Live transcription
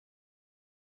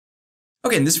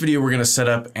Okay, in this video, we're going to set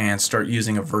up and start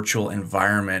using a virtual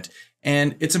environment.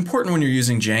 And it's important when you're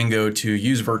using Django to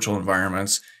use virtual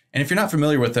environments. And if you're not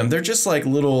familiar with them, they're just like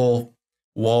little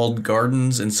walled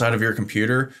gardens inside of your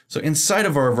computer. So inside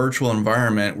of our virtual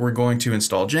environment, we're going to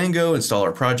install Django, install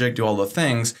our project, do all the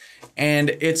things. And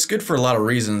it's good for a lot of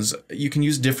reasons. You can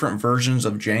use different versions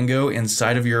of Django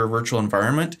inside of your virtual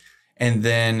environment. And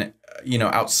then,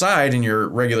 outside in your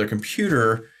regular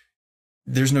computer,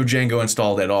 there's no Django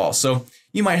installed at all. So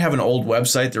you might have an old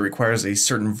website that requires a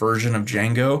certain version of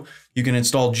Django. You can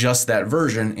install just that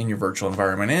version in your virtual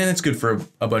environment, and it's good for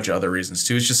a bunch of other reasons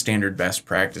too. It's just standard best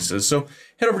practices. So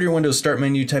head over to your Windows Start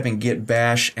menu, type in git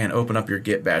bash, and open up your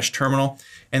git bash terminal.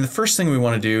 And the first thing we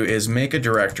want to do is make a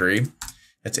directory.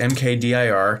 That's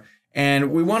mkdir.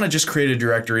 And we want to just create a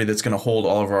directory that's going to hold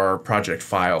all of our project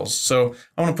files. So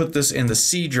I want to put this in the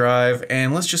C drive,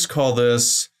 and let's just call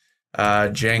this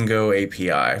Django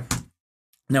API.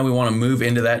 Now we want to move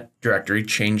into that directory,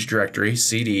 change directory,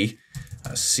 cd,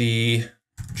 C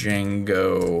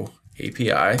Django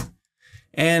API.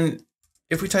 And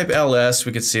if we type ls,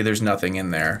 we can see there's nothing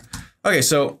in there. Okay,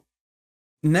 so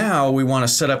now we want to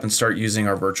set up and start using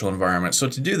our virtual environment. So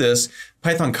to do this,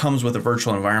 Python comes with a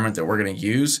virtual environment that we're going to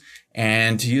use.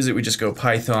 And to use it, we just go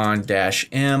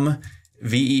python-m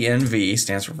venv,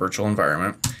 stands for virtual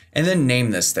environment, and then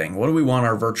name this thing. What do we want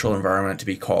our virtual environment to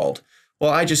be called?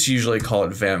 Well, I just usually call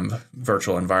it Venv,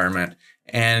 virtual environment,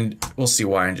 and we'll see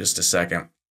why in just a second.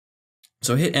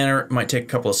 So hit enter, it might take a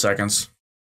couple of seconds.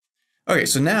 Okay,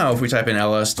 so now if we type in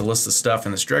ls to list the stuff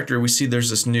in this directory, we see there's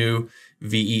this new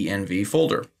venv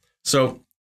folder. So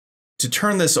to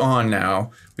turn this on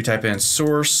now, we type in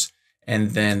source,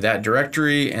 and then that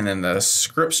directory, and then the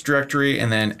scripts directory,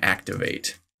 and then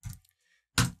activate.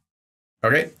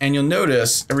 Okay, and you'll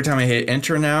notice every time I hit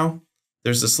enter now,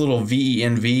 there's this little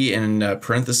venv in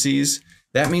parentheses.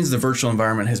 That means the virtual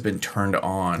environment has been turned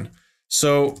on.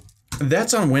 So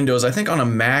that's on Windows. I think on a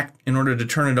Mac, in order to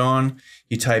turn it on,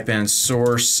 you type in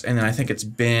source, and then I think it's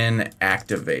bin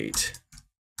activate.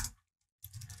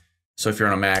 So if you're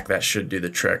on a Mac, that should do the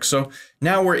trick. So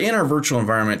now we're in our virtual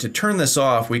environment. To turn this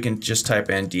off, we can just type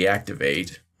in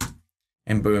deactivate,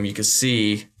 and boom, you can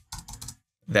see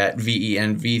that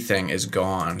venv thing is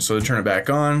gone. So to turn it back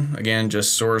on, again,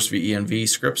 just source venv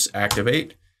scripts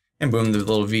activate, and boom, the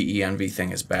little venv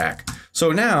thing is back.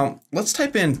 So now let's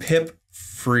type in pip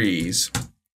freeze,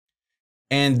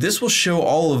 and this will show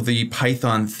all of the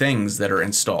Python things that are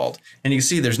installed. And you can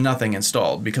see there's nothing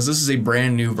installed because this is a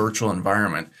brand new virtual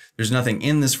environment. There's nothing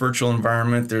in this virtual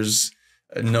environment. There's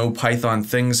no Python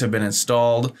things have been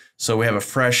installed. So we have a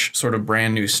fresh sort of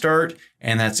brand new start,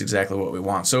 and that's exactly what we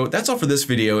want. So that's all for this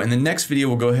video. In the next video,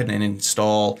 we'll go ahead and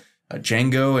install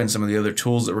Django and some of the other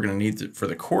tools that we're going to need for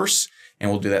the course. And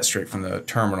we'll do that straight from the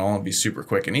terminal. It'll be super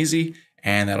quick and easy.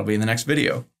 And that'll be in the next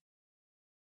video.